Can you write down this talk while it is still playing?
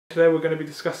Today we're going to be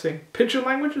discussing pidgin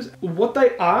languages, what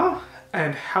they are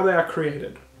and how they are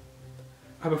created.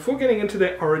 Before getting into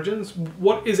their origins,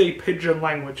 what is a pidgin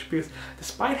language? Because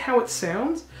despite how it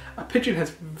sounds, a pidgin has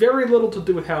very little to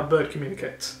do with how a bird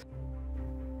communicates.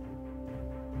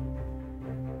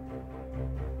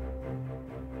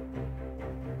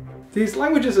 These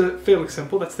languages are fairly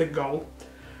simple, that's their goal.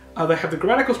 They have the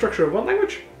grammatical structure of one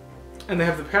language, and they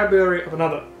have the vocabulary of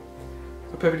another.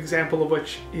 A perfect example of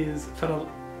which is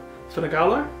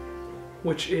Finagalo,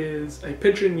 which is a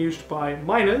pidgin used by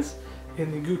miners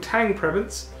in the Gauteng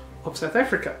province of South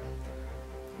Africa,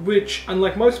 which,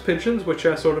 unlike most pidgins, which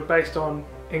are sort of based on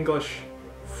English,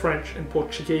 French and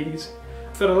Portuguese,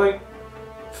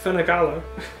 Finagalo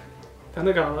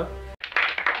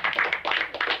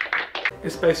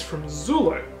is based from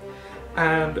Zulu,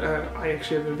 and I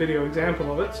actually have a video example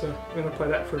of it, so I'm going to play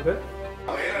that for a bit.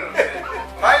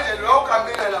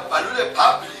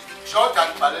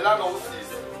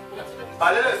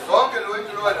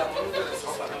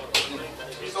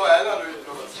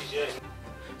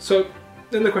 So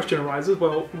then the question arises,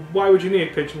 well, why would you need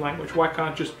a pidgin language? Why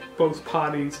can't just both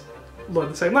parties learn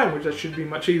the same language? That should be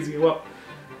much easier. Well,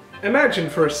 imagine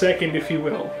for a second, if you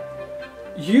will,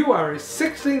 you are a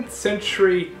 16th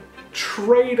century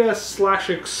trader /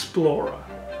 explorer.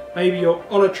 Maybe you're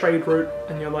on a trade route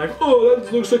and you're like, oh,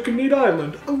 that looks like a neat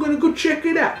island. I'm gonna go check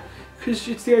it out. Because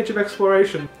it's the age of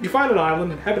exploration. You find an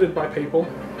island inhabited by people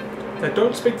that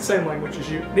don't speak the same language as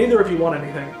you. Neither of you want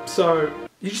anything. So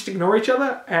you just ignore each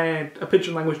other and a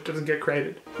pidgin language doesn't get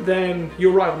created. Then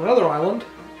you arrive on another island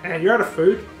and you're out of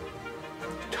food,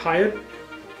 you're tired,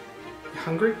 you're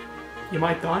hungry, you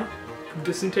might die from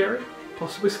dysentery,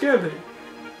 possibly scurvy.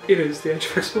 It is the age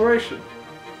of exploration.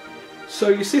 So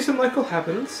you see some local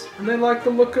inhabitants and they like the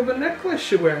look of a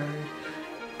necklace you're wearing.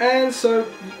 And so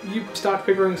you start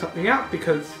figuring something out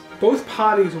because both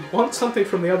parties want something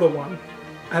from the other one,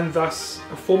 and thus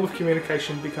a form of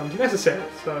communication becomes necessary.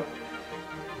 So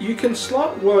you can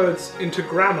slot words into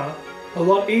grammar a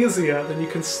lot easier than you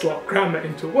can slot grammar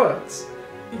into words.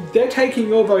 They're taking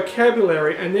your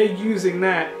vocabulary and they're using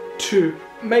that to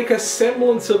make a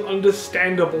semblance of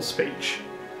understandable speech.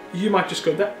 You might just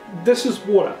go, this is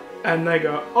water. And they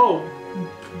go, oh,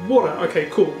 water, okay,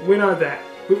 cool, we know that.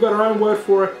 We've got our own word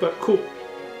for it, but cool,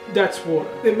 that's water.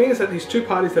 It means that these two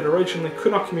parties that originally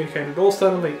could not communicate at all,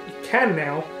 suddenly you can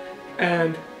now,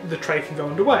 and the trade can go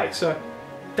underway. So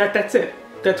that's it.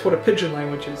 That's what a pidgin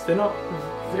language is. They're not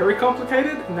very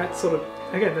complicated, and that's sort of,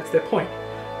 again, that's their point.